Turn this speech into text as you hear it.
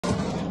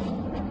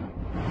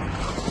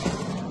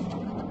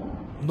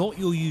Not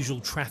your usual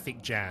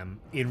traffic jam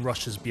in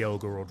Russia's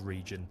Belgorod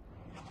region,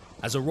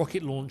 as a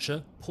rocket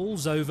launcher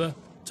pulls over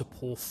to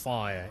pour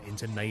fire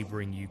into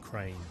neighbouring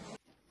Ukraine,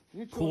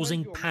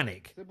 causing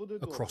panic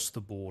across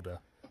the border.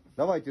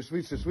 What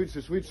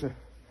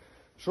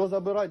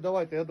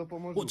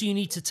do you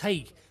need to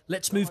take?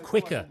 Let's move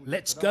quicker.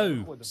 Let's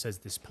go, says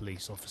this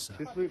police officer.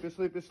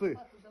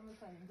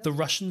 The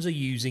Russians are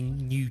using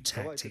new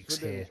tactics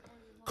here.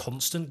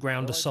 Constant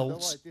ground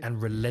assaults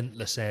and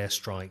relentless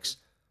airstrikes,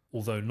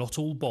 although not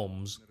all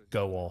bombs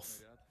go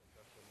off.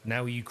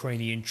 Now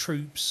Ukrainian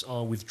troops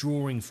are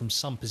withdrawing from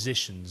some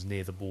positions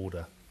near the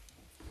border.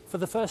 For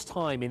the first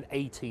time in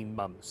 18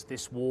 months,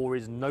 this war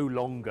is no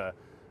longer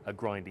a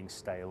grinding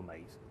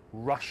stalemate.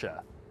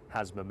 Russia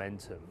has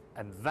momentum,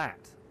 and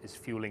that is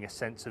fueling a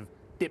sense of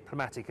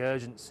diplomatic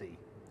urgency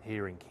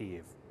here in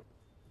Kyiv.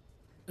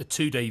 A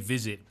two-day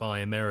visit by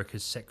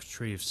America's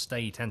Secretary of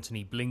State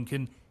Antony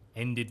Blinken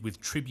ended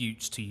with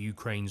tributes to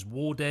Ukraine's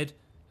war dead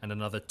and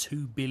another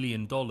 $2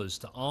 billion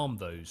to arm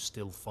those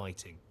still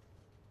fighting.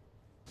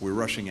 We're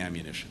rushing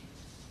ammunition,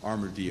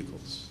 armored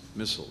vehicles,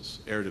 missiles,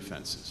 air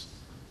defenses,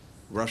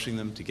 rushing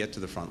them to get to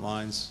the front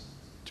lines,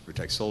 to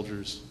protect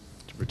soldiers,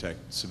 to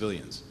protect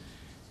civilians.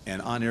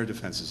 And on air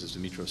defenses, as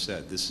Dmytro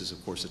said, this is,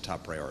 of course, a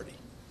top priority.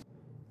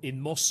 In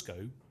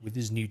Moscow, with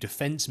his new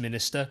defense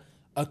minister,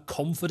 a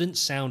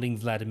confident-sounding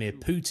Vladimir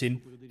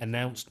Putin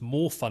announced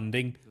more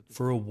funding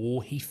for a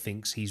war he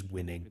thinks he's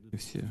winning.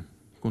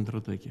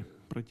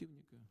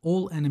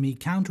 All enemy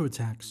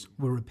counterattacks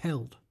were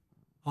repelled.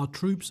 Our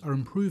troops are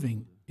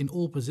improving in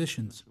all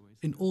positions,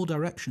 in all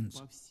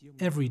directions,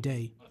 every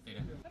day.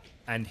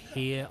 And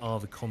here are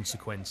the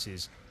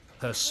consequences.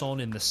 Kherson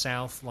in the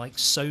south, like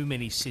so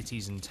many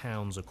cities and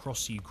towns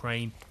across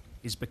Ukraine,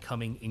 is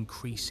becoming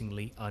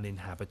increasingly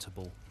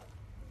uninhabitable.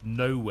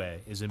 Nowhere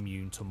is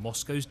immune to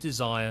Moscow's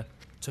desire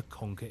to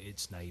conquer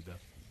its neighbour.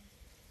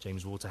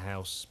 James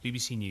Waterhouse,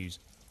 BBC News,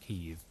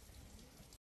 Kyiv.